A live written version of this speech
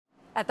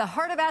At the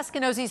heart of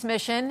Askinosie's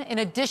mission, in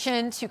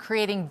addition to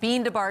creating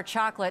bean-to-bar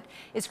chocolate,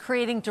 is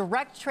creating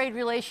direct trade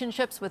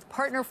relationships with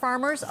partner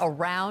farmers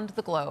around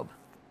the globe.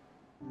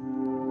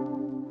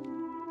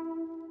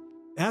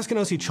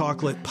 Askinosie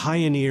Chocolate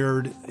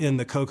pioneered in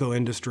the cocoa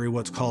industry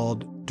what's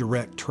called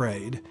direct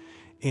trade.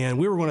 And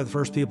we were one of the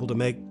first people to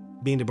make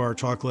bean-to-bar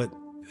chocolate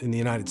in the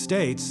United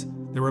States.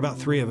 There were about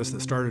 3 of us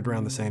that started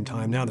around the same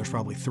time. Now there's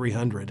probably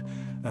 300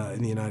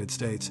 in the United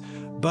States.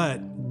 But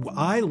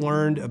I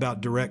learned about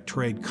direct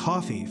trade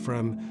coffee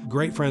from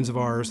great friends of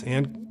ours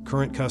and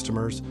current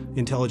customers,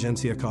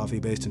 Intelligentsia Coffee,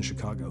 based in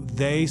Chicago.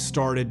 They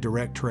started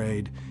direct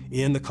trade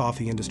in the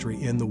coffee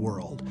industry in the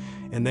world.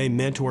 And they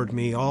mentored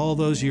me all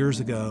those years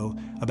ago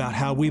about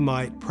how we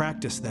might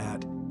practice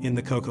that in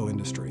the cocoa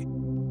industry.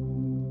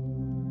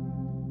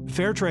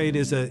 Fair trade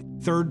is a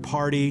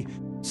third-party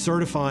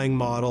certifying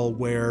model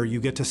where you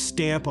get to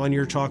stamp on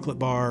your chocolate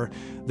bar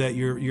that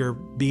your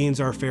beans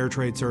are fair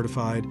trade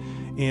certified.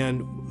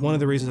 And one of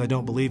the reasons I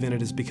don't believe in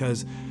it is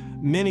because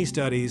many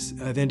studies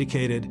have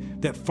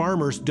indicated that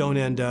farmers don't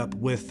end up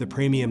with the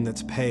premium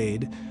that's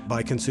paid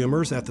by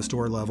consumers at the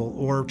store level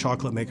or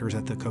chocolate makers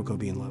at the cocoa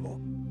bean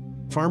level.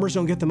 Farmers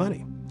don't get the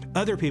money.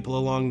 Other people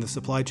along the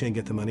supply chain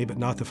get the money, but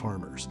not the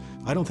farmers.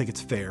 I don't think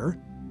it's fair.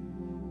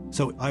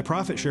 So I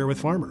profit share with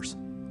farmers.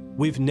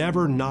 We've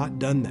never not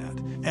done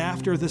that.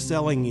 After the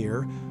selling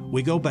year,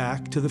 we go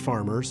back to the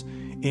farmers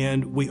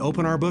and we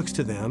open our books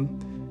to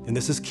them. And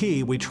this is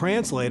key, we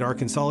translate our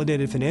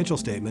consolidated financial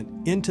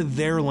statement into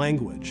their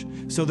language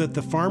so that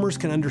the farmers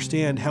can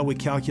understand how we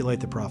calculate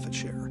the profit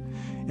share.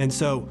 And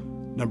so,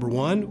 number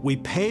one, we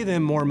pay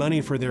them more money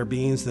for their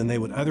beans than they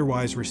would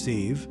otherwise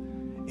receive,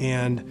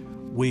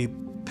 and we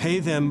pay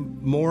them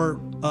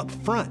more up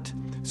front.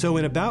 So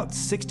in about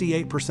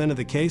 68% of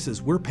the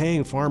cases, we're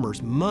paying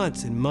farmers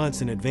months and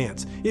months in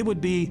advance. It would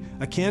be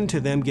akin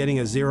to them getting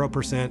a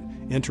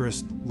 0%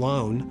 interest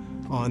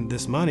loan on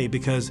this money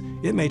because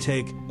it may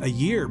take a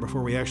year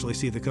before we actually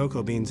see the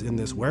cocoa beans in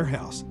this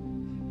warehouse.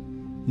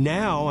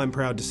 Now I'm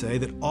proud to say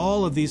that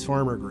all of these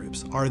farmer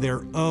groups are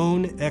their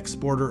own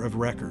exporter of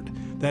record.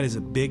 That is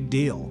a big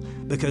deal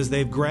because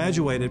they've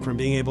graduated from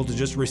being able to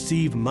just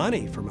receive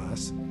money from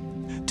us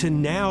to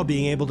now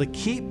being able to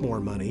keep more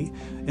money,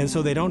 and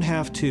so they don't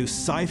have to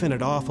siphon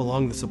it off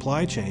along the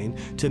supply chain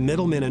to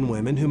middlemen and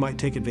women who might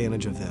take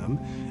advantage of them,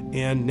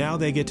 and now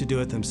they get to do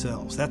it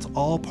themselves. That's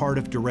all part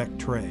of direct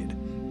trade.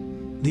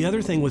 The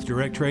other thing with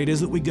direct trade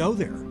is that we go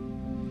there.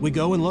 We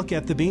go and look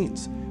at the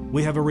beans.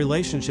 We have a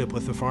relationship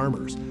with the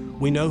farmers.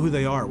 We know who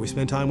they are. We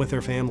spend time with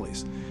their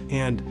families.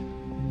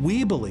 And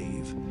we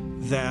believe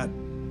that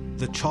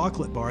the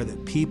chocolate bar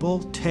that people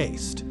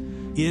taste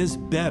is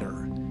better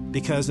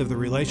because of the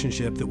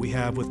relationship that we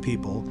have with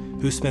people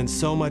who spend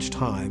so much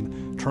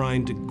time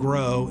trying to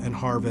grow and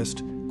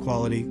harvest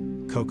quality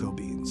cocoa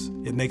beans.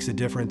 It makes a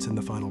difference in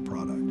the final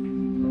product.